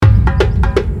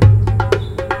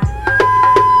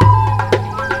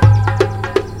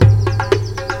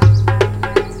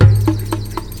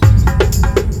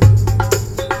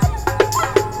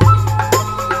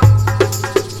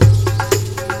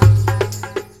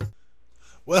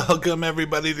Welcome,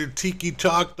 everybody, to Tiki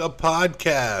Talk, the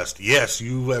podcast. Yes,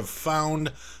 you have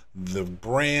found the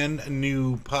brand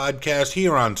new podcast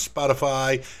here on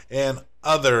Spotify and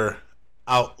other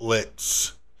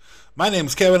outlets. My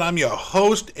name's Kevin. I'm your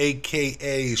host,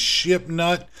 aka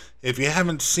Shipnut. If you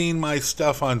haven't seen my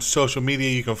stuff on social media,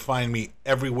 you can find me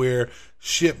everywhere.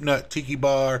 Shipnut Tiki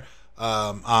Bar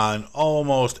on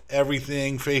almost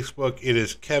everything. Facebook, it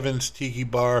is Kevin's Tiki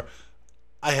Bar.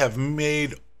 I have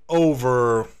made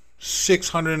over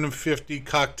 650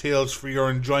 cocktails for your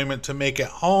enjoyment to make at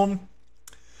home.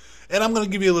 And I'm going to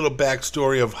give you a little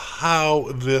backstory of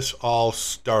how this all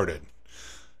started.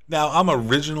 Now, I'm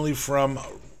originally from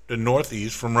the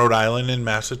Northeast, from Rhode Island in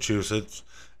Massachusetts,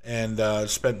 and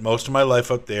spent most of my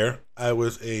life up there. I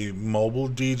was a mobile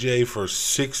DJ for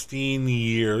 16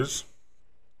 years,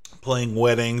 playing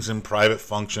weddings and private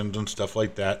functions and stuff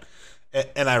like that.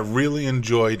 And I really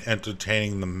enjoyed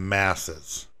entertaining the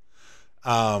masses.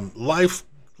 Life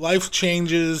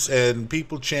changes and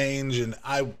people change, and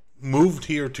I moved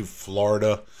here to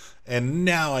Florida, and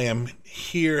now I am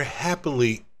here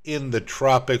happily in the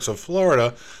tropics of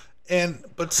Florida.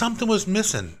 But something was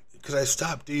missing because I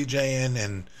stopped DJing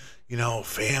and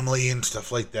family and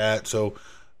stuff like that. So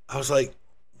I was like,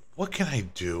 what can I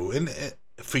do? And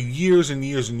for years and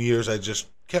years and years, I just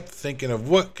kept thinking of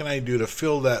what can I do to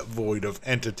fill that void of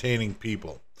entertaining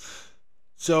people.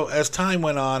 So as time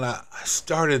went on, I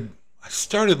started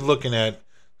looking at,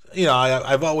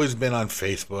 I've always been on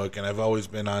Facebook, and I've always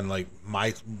been on like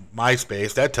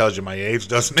MySpace. That tells you my age,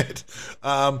 doesn't it?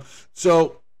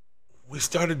 So we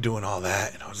started doing all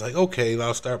that, and I was like, okay,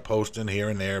 I'll start posting here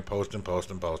and there, posting,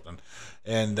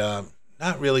 and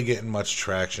not really getting much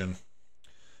traction.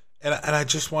 And I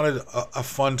just wanted a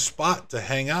fun spot to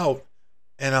hang out.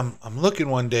 And I'm looking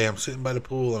one day, I'm sitting by the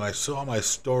pool, and I saw my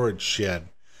storage shed.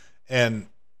 And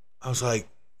I was like,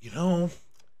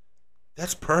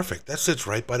 that's perfect. That sits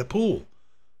right by the pool.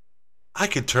 I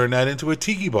could turn that into a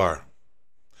tiki bar.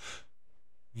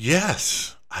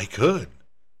 Yes, I could.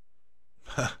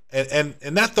 and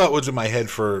that thought was in my head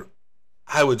for,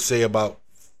 I would say, about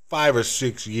 5 or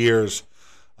 6 years,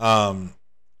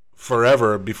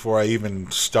 forever before I even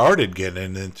started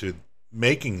getting into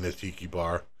making the tiki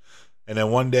bar. And then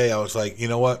one day I was like, you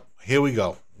know what? Here we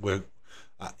go.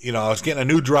 I was getting a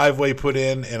new driveway put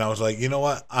in, and I was like, you know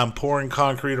what? I'm pouring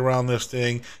concrete around this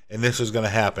thing, and this is going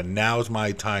to happen. Now's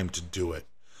my time to do it.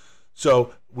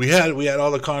 So we had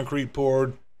all the concrete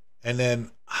poured, and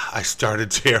then I started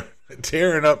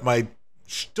tearing up my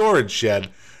storage shed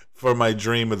for my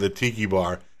dream of the tiki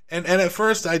bar. And at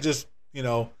first I just,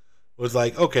 was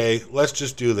like, okay, let's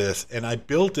just do this. And I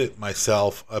built it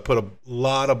myself. I put a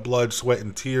lot of blood, sweat,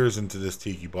 and tears into this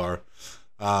tiki bar.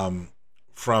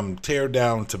 From tear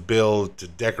down to build to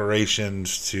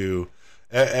decorations to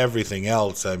everything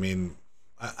else. I mean,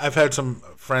 I've had some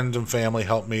friends and family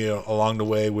help me along the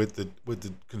way with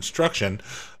the construction,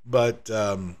 but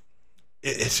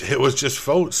it was just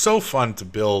so fun to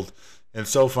build and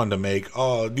so fun to make.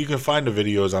 Oh, you can find the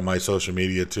videos on my social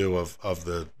media too of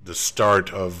the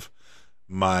start of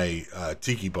my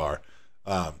tiki bar.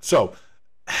 So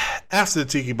after the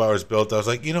tiki bar was built, I was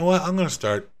like, you know what? I'm going to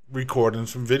start recording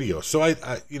some videos. So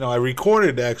I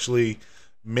recorded actually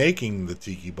making the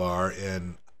tiki bar,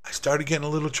 and I started getting a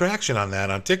little traction on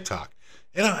that on TikTok.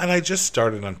 And I just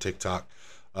started on TikTok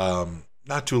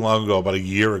not too long ago, about a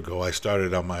year ago. I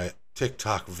started on my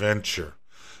TikTok venture.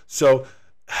 So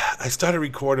I started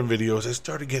recording videos. I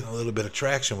started getting a little bit of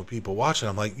traction with people watching.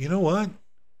 I'm like, you know what?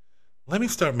 Let me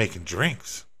start making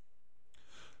drinks.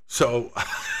 So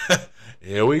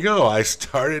here we go. I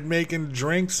started making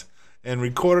drinks and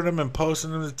recorded them and posting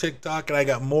them to TikTok, and I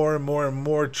got more and more and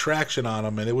more traction on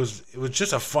them. And it was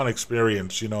just a fun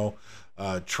experience,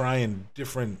 trying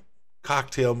different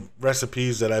cocktail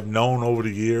recipes that I've known over the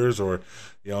years, or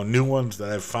new ones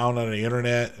that I've found on the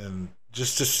internet, and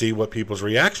just to see what people's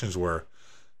reactions were.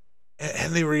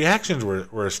 And the reactions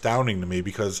were astounding to me,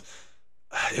 because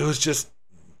it was just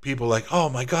people like, oh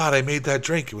my God, I made that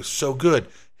drink. It was so good.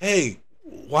 Hey,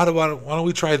 why don't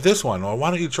we try this one? Or why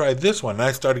don't you try this one? And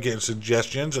I started getting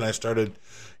suggestions, and I started,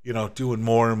 doing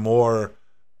more and more,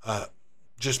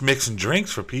 just mixing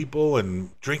drinks for people and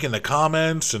drinking the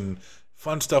comments and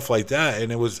fun stuff like that.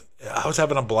 And I was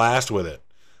having a blast with it.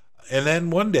 And then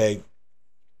one day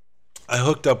I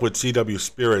hooked up with CW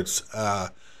Spirits,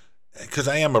 because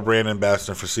I am a brand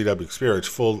ambassador for CW Spirits,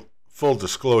 full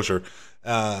disclosure.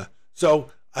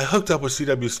 So I hooked up with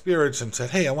CW Spirits and said,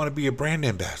 hey, I want to be a brand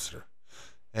ambassador.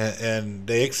 And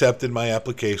they accepted my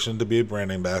application to be a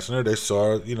brand ambassador. They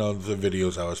saw, the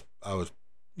videos I was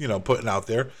putting out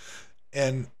there.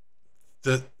 And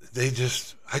the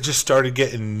I just started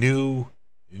getting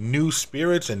new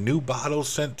spirits and new bottles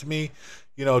sent to me,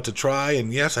 to try.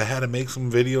 And yes, I had to make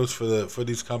some videos for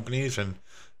these companies,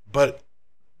 but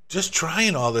just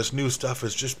trying all this new stuff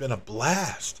has just been a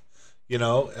blast.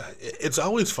 It's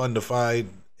always fun to find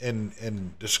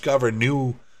and discover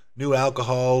new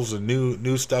alcohols and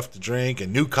new stuff to drink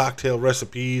and new cocktail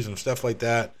recipes and stuff like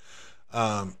that.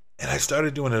 And I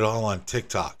started doing it all on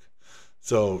TikTok.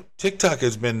 So TikTok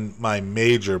has been my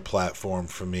major platform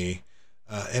for me.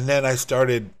 And then I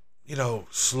started,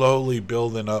 slowly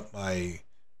building up my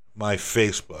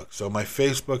Facebook. So my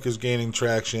Facebook is gaining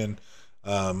traction.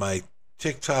 My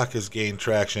TikTok has gained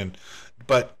traction.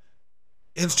 But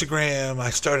Instagram,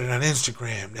 I started on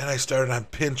Instagram. Then I started on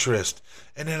Pinterest.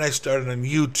 And then I started on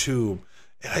YouTube.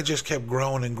 And I just kept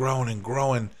growing and growing and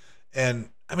growing. And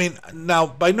I mean, now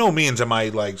by no means am I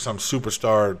like some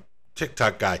superstar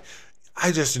TikTok guy.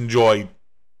 I just enjoy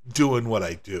doing what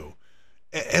I do.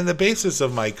 And the basis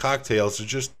of my cocktails are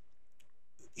just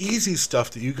easy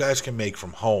stuff that you guys can make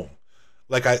from home.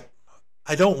 Like I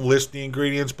don't list the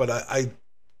ingredients, but I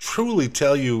truly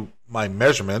tell you my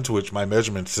measurements, which my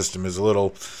measurement system is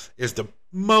the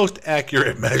most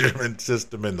accurate measurement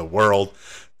system in the world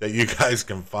that you guys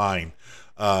can find.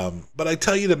 But I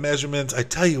tell you the measurements, I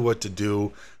tell you what to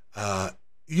do,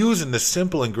 using the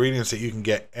simple ingredients that you can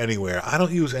get anywhere. I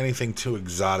don't use anything too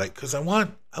exotic because I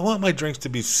want my drinks to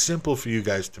be simple for you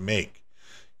guys to make.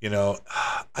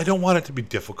 I don't want it to be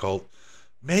difficult.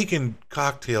 Making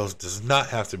cocktails does not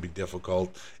have to be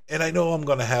difficult. And I know I'm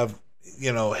going to have,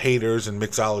 haters and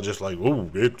mixologists like, oh,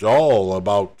 it's all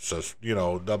about,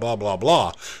 the blah, blah,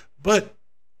 blah. But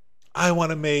I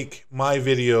want to make my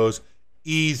videos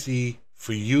easy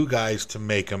for you guys to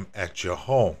make them at your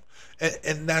home.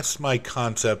 And that's my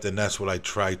concept, and that's what I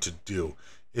try to do,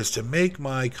 is to make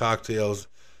my cocktails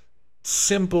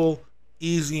simple,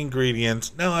 easy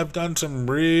ingredients. Now, I've done some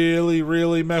really,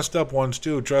 really messed up ones,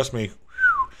 too. Trust me.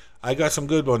 I got some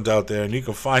good ones out there, and you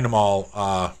can find them all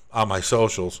on my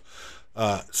socials.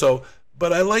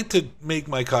 But I like to make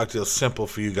my cocktails simple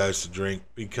for you guys to drink,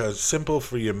 because simple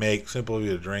for you to make, simple for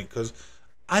you to drink, because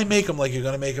I make them like you're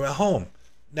going to make them at home.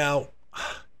 Now,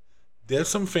 there's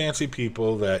some fancy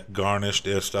people that garnish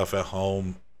their stuff at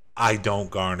home. I don't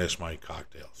garnish my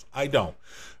cocktails. I don't.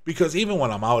 Because even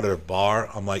when I'm out at a bar,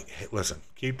 I'm like, hey, listen,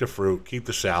 keep the fruit, keep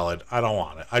the salad. I don't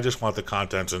want it. I just want the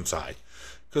contents inside.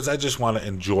 Because I just want to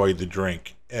enjoy the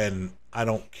drink. And I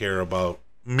don't care about,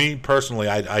 me personally,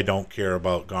 I don't care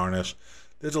about garnish.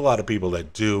 There's a lot of people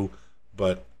that do,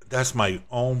 but that's my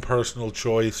own personal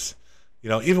choice.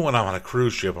 Even when I'm on a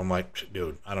cruise ship, I'm like,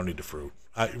 dude, I don't need the fruit.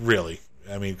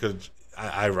 Because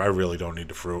I really don't need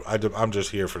the fruit. I'm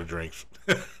just here for the drinks.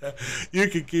 You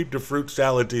can keep the fruit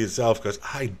salad to yourself because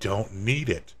I don't need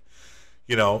it.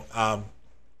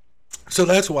 So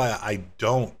that's why I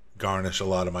don't garnish a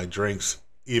lot of my drinks,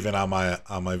 even on my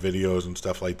videos and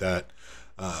stuff like that,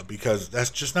 because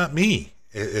that's just not me.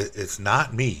 It's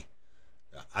not me.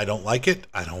 I don't like it.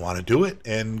 I don't want to do it.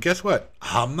 And guess what?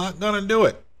 I'm not going to do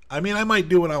it. I mean, I might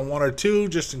do it on one or two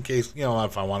just in case,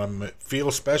 if I want to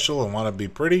feel special and want to be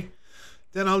pretty,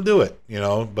 then I'll do it,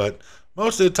 But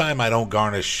most of the time, I don't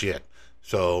garnish shit.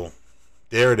 So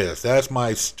there it is. That's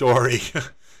my story.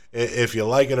 If you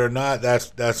like it or not,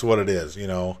 that's what it is,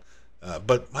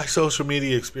 But my social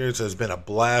media experience has been a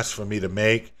blast for me to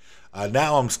make.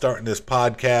 Now I'm starting this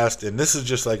podcast, and this is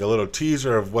just like a little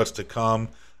teaser of what's to come.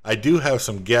 I do have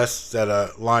some guests that are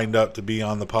lined up to be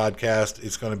on the podcast.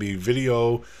 It's going to be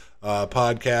video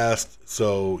podcast,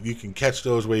 so you can catch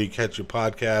those where you catch your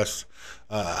podcasts.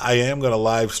 I am going to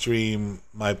live stream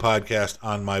my podcast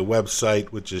on my website,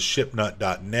 which is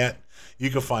shipnut.net. You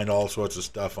can find all sorts of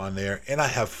stuff on there, and I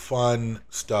have fun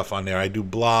stuff on there. I do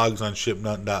blogs on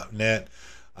shipnut.net.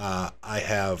 I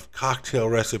have cocktail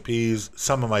recipes,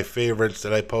 some of my favorites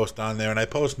that I post on there, and I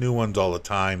post new ones all the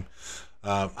time.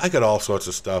 I got all sorts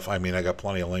of stuff. I got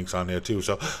plenty of links on there too.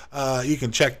 So you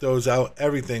can check those out.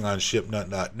 Everything on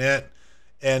shipnut.net.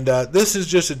 And this is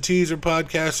just a teaser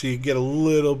podcast, so you get a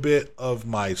little bit of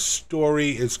my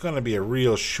story. It's going to be a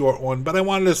real short one. But I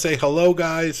wanted to say hello,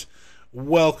 guys.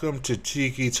 Welcome to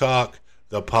Tiki Talk,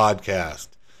 the podcast.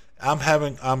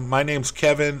 My name's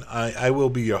Kevin. I will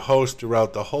be your host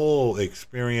throughout the whole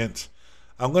experience.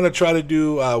 I'm going to try to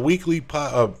do a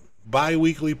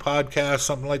bi-weekly podcast,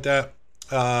 something like that.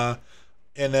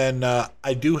 And then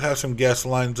I do have some guests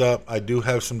lined up. I do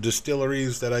have some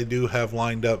distilleries that I do have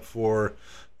lined up for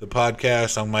the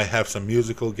podcast. I might have some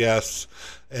musical guests,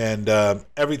 and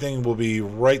everything will be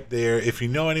right there. If you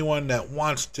know anyone that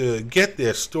wants to get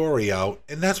their story out,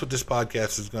 and that's what this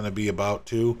podcast is going to be about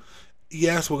too,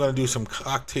 yes, we're going to do some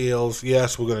cocktails.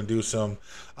 Yes, we're going to do some.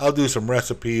 I'll do some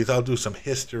recipes. I'll do some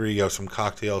history of some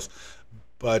cocktails.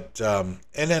 But and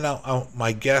then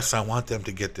my guests, I want them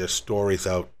to get their stories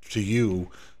out to you,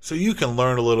 so you can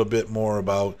learn a little bit more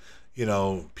about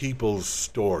people's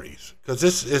stories, because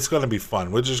it's going to be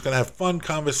fun. We're just going to have fun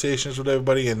conversations with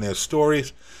everybody and their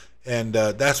stories, and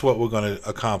that's what we're going to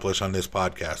accomplish on this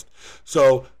podcast.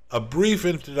 So, a brief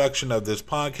introduction of this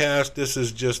podcast. This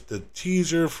is just the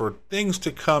teaser for things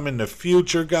to come in the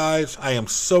future, guys. I am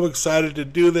so excited to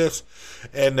do this,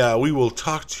 and we will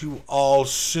talk to you all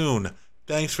soon.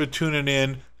 Thanks for tuning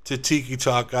in to Tiki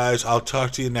Talk, guys. I'll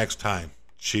talk to you next time.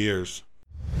 Cheers.